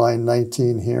 17 and July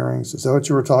 19 hearings. Is that what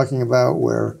you were talking about,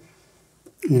 where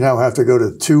you now have to go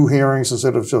to 2 hearings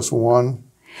instead of just 1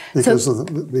 because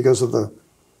of the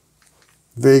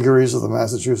vagaries of the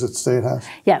Massachusetts State House?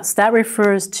 Yes, that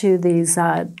refers to these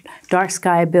dark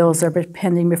sky bills that are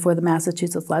pending before the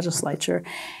Massachusetts legislature.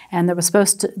 And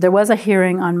there was a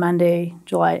hearing on Monday,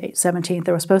 July 17th.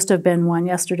 There was supposed to have been one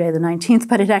yesterday, the 19th,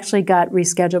 but it actually got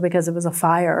rescheduled because there was a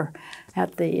fire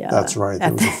at the... That's right.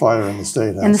 There was a fire in the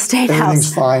State House. In the State House.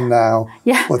 Everything's fine now,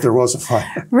 but there was a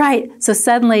fire. Right. So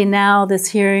suddenly now this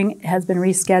hearing has been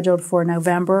rescheduled for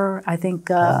November. I think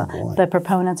the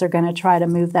proponents are going to try to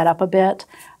move that up a bit.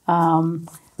 Now,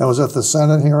 was that the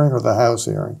Senate hearing or the House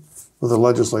hearing? Or the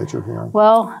legislature hearing?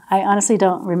 Well, I honestly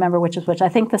don't remember which is which. I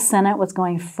think the Senate was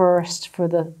going first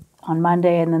on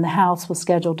Monday, and then the House was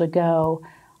scheduled to go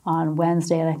on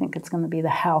Wednesday, and I think it's going to be the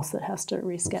House that has to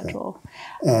reschedule.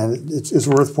 Okay. And it's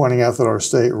worth pointing out that our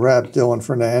state rep, Dylan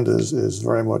Fernandez, is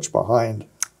very much behind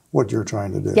what you're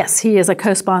trying to do. Yes, he is a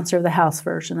co-sponsor of the House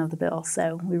version of the bill,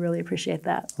 so we really appreciate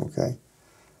that. Okay.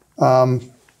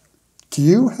 Do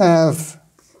you have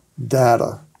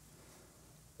data?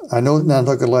 I know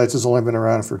Nantucket Lights has only been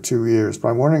around for 2 years, but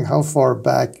I'm wondering how far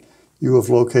back you have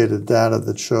located data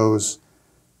that shows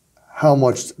how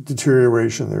much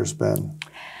deterioration there's been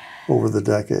over the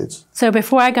decades. So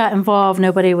before I got involved,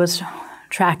 nobody was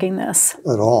tracking this.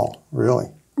 At all,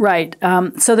 really? Right.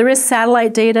 So there is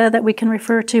satellite data that we can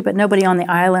refer to, but nobody on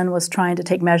the island was trying to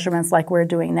take measurements like we're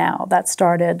doing now. That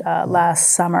started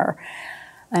last summer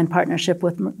in partnership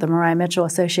with the Maria Mitchell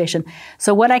Association.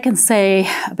 So what I can say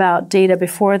about data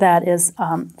before that is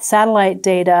satellite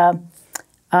data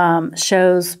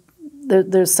shows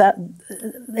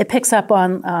it picks up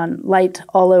on light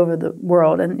all over the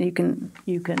world, and you can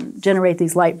generate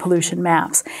these light pollution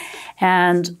maps.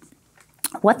 And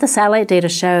what the satellite data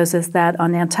shows is that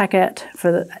on Nantucket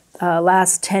for the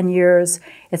last 10 years,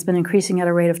 it's been increasing at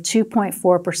a rate of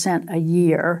 2.4% a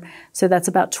year. So that's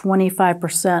about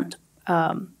 25%.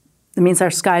 That means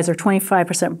our skies are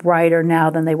 25% brighter now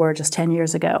than they were just 10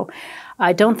 years ago.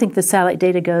 I don't think the satellite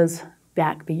data goes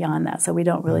back beyond that, so we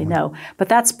don't really know. But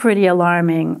that's pretty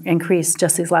alarming increase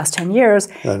just these last 10 years,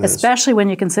 especially when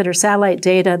you consider satellite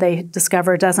data they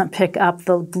discover doesn't pick up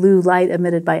the blue light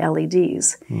emitted by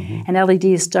LEDs. And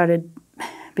LEDs started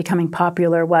becoming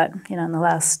popular, in the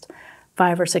last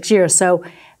 5 or 6 years. So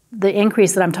the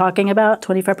increase that I'm talking about,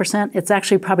 25%, it's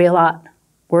actually probably a lot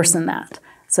worse than that.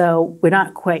 So we're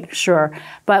not quite sure.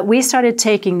 But we started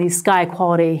taking these sky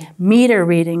quality meter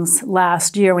readings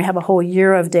last year. We have a whole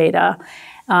year of data.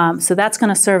 So that's going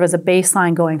to serve as a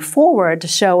baseline going forward to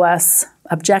show us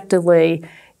objectively,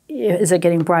 is it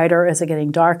getting brighter, is it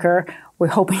getting darker? We're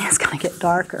hoping it's going to get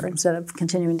darker instead of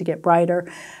continuing to get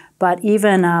brighter. But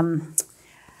even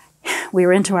we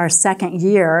were into our second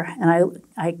year, and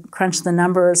I crunched the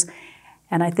numbers,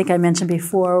 and I think I mentioned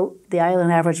before the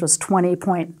island average was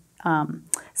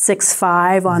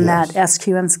 20.65 on that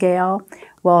SQM scale.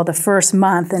 Well, the first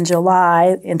month in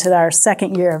July, into our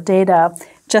second year of data,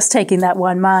 just taking that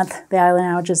 1 month, the island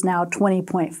average is now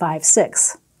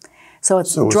 20.56. So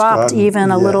it's dropped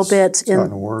even a little bit in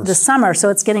the summer.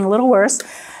 So it's getting a little worse.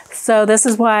 So this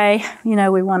is why,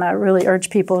 we want to really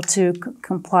urge people to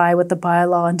comply with the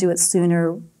bylaw and do it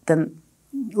sooner than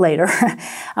later.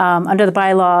 Under the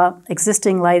bylaw,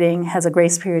 existing lighting has a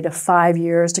grace period of 5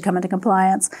 years to come into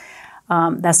compliance.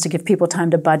 That's to give people time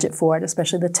to budget for it,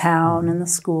 especially the town and the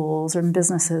schools and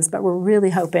businesses. But we're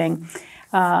really hoping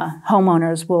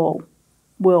homeowners will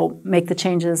make the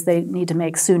changes they need to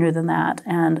make sooner than that.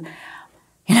 And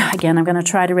again, I'm going to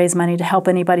try to raise money to help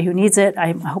anybody who needs it.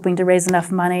 I'm hoping to raise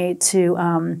enough money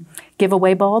to give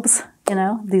away bulbs,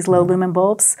 these low lumen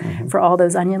bulbs for all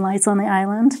those onion lights on the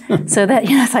island. So that,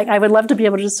 it's like I would love to be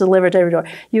able to just deliver to every door.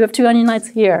 You have 2 onion lights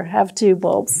here, have 2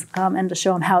 bulbs, and to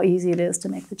show them how easy it is to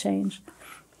make the change.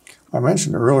 I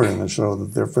mentioned earlier in the show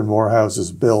that there have been more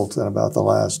houses built in about the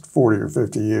last 40 or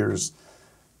 50 years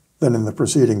than in the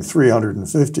preceding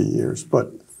 350 years.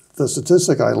 But the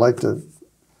statistic I like to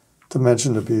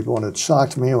mention to people, and it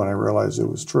shocked me when I realized it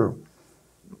was true.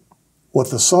 What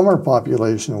the summer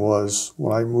population was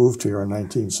when I moved here in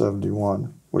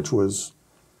 1971, which was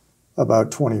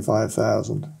about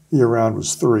 25,000, year-round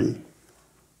was 3.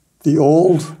 The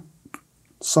old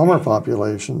summer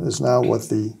population is now what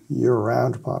the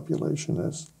year-round population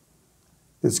is.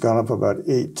 It's gone up about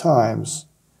 8 times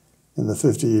in the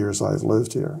 50 years I've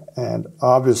lived here. And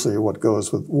obviously what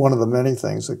goes with, one of the many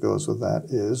things that goes with that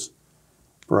is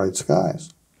bright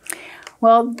skies.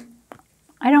 Well,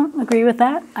 I don't agree with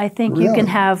that. I think you can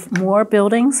have more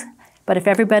buildings, but if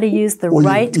everybody used the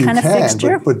right kind of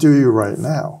fixture. But do you right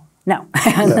now? No,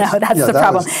 no, that's the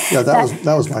problem.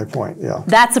 That was my point. Yeah,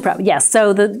 that's the problem. Yes.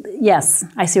 So yes,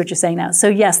 I see what you're saying now. So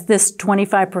yes, this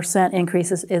 25%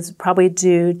 increase is probably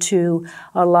due to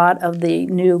a lot of the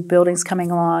new buildings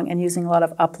coming along and using a lot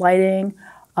of uplighting,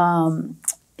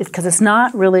 because it's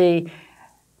not really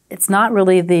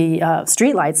the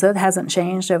street lights. That hasn't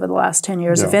changed over the last 10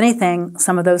 years. Yeah. If anything,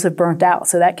 some of those have burnt out,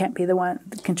 so that can't be the one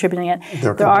contributing it.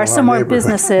 There are some more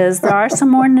businesses. There are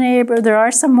some more There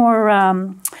are some more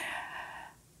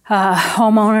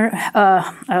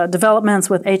homeowner developments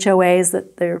with HOAs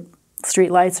that their street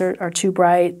lights are too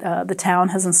bright. The town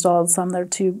has installed some that are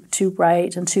too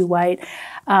bright and too white.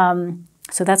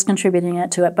 So that's contributing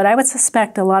to it. But I would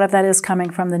suspect a lot of that is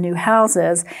coming from the new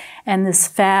houses and this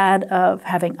fad of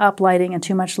having uplighting and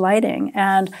too much lighting.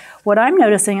 And what I'm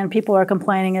noticing, and people are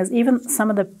complaining, is even some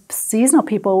of the seasonal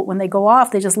people, when they go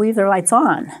off, they just leave their lights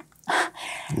on.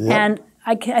 Yep. And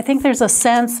I think there's a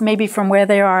sense, maybe from where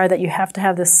they are, that you have to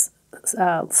have this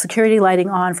security lighting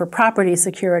on for property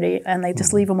security, and they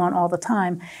just leave them on all the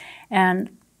time. And,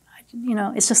 you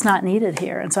know, it's just not needed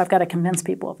here. And so I've got to convince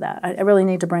people of that. I really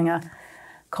need to bring a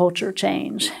culture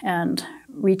change, and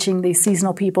reaching these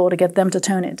seasonal people to get them to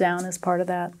tone it down is part of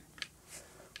that.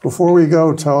 Before we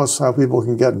go, tell us how people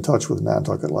can get in touch with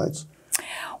Nantucket Lights.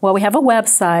 Well, we have a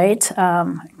website.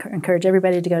 Encourage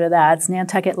everybody to go to that. It's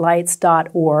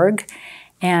nantucketlights.org.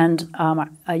 And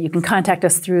you can contact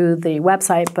us through the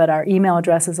website, but our email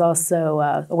address is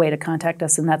also a way to contact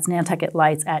us, and that's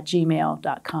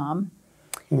nantucketlights@gmail.com.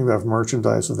 And you have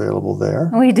merchandise available there.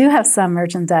 We do have some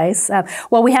merchandise.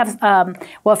 Well, we have,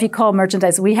 if you call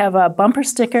merchandise, we have a bumper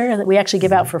sticker that we actually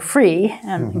give out for free,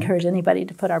 and encourage anybody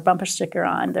to put our bumper sticker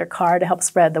on their car to help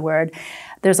spread the word.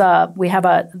 There's a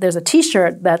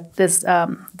T-shirt that this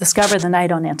Discover the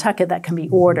Night on Nantucket that can be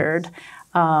ordered.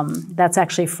 That's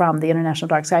actually from the International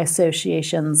Dark Sky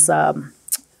Association's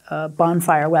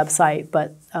bonfire website,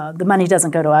 but the money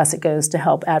doesn't go to us. It goes to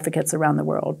help advocates around the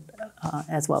world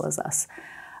as well as us.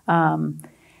 And,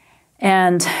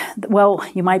 well,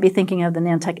 you might be thinking of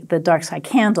the Dark Sky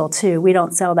Candle, too. We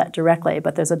don't sell that directly,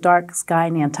 but there's a Dark Sky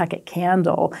Nantucket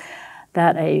candle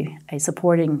that a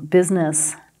supporting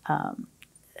business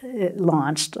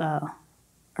launched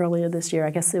earlier this year. I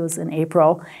guess it was in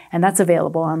April, and that's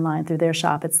available online through their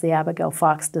shop. It's the Abigail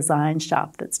Fox Design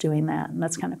Shop that's doing that, and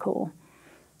that's kind of cool.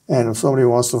 And if somebody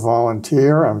wants to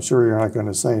volunteer, I'm sure you're not going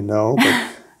to say no,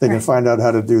 but they can find out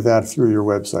how to do that through your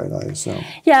website, I assume.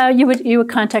 Yeah, you would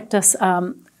contact us.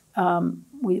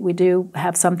 We do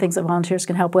have some things that volunteers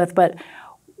can help with, but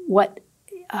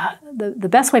the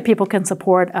best way people can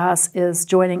support us is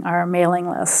joining our mailing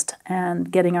list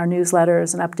and getting our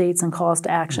newsletters and updates and calls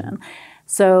to action.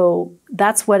 So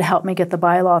that's what helped me get the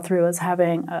bylaw through, is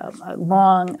having a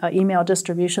long email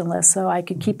distribution list, so I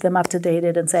could keep them up to date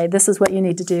and say, this is what you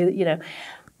need to do. You know,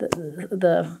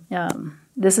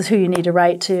 this is who you need to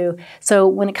write to. So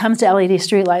when it comes to LED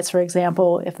streetlights, for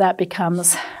example, if that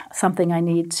becomes something I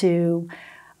need to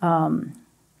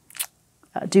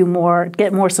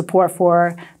get more support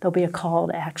for, there'll be a call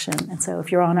to action. And so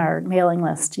if you're on our mailing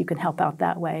list, you can help out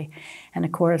that way. And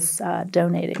of course,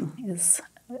 donating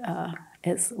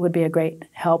would be a great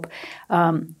help.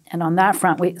 And on that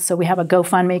front, we have a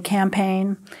GoFundMe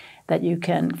campaign that you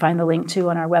can find the link to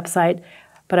on our website.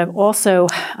 But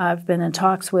I've been in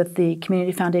talks with the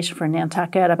Community Foundation for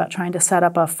Nantucket about trying to set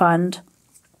up a fund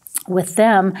with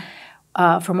them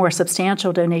for more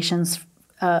substantial donations,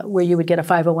 where you would get a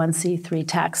 501c3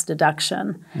 tax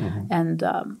deduction. And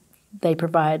they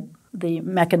provide the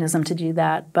mechanism to do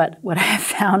that. But what I have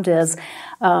found is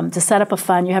to set up a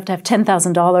fund, you have to have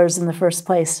 $10,000 in the first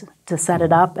place to set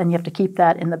it up, and you have to keep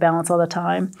that in the balance all the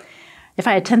time. If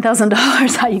I had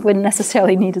 $10,000, I wouldn't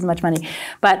necessarily need as much money.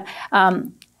 But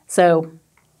so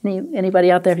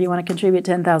anybody out there, if you want to contribute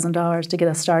 $10,000 to get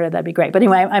us started, that'd be great. But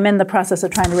anyway, I'm in the process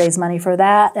of trying to raise money for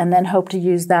that, and then hope to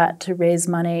use that to raise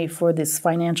money for this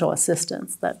financial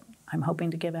assistance that I'm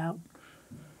hoping to give out.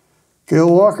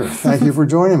 Gail Walker, thank you for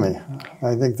joining me.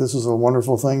 I think this is a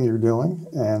wonderful thing you're doing,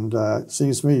 and it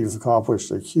seems to me you've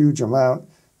accomplished a huge amount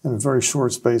in a very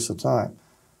short space of time.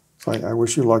 So I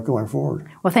wish you luck going forward.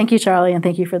 Well, thank you, Charlie, and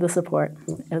thank you for the support.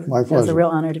 My pleasure. It was a real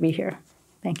honor to be here.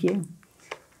 Thank you.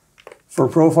 For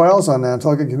Profiles on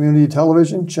Nantucket Community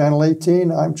Television, Channel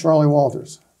 18, I'm Charley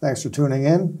Walters. Thanks for tuning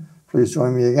in. Please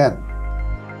join me again.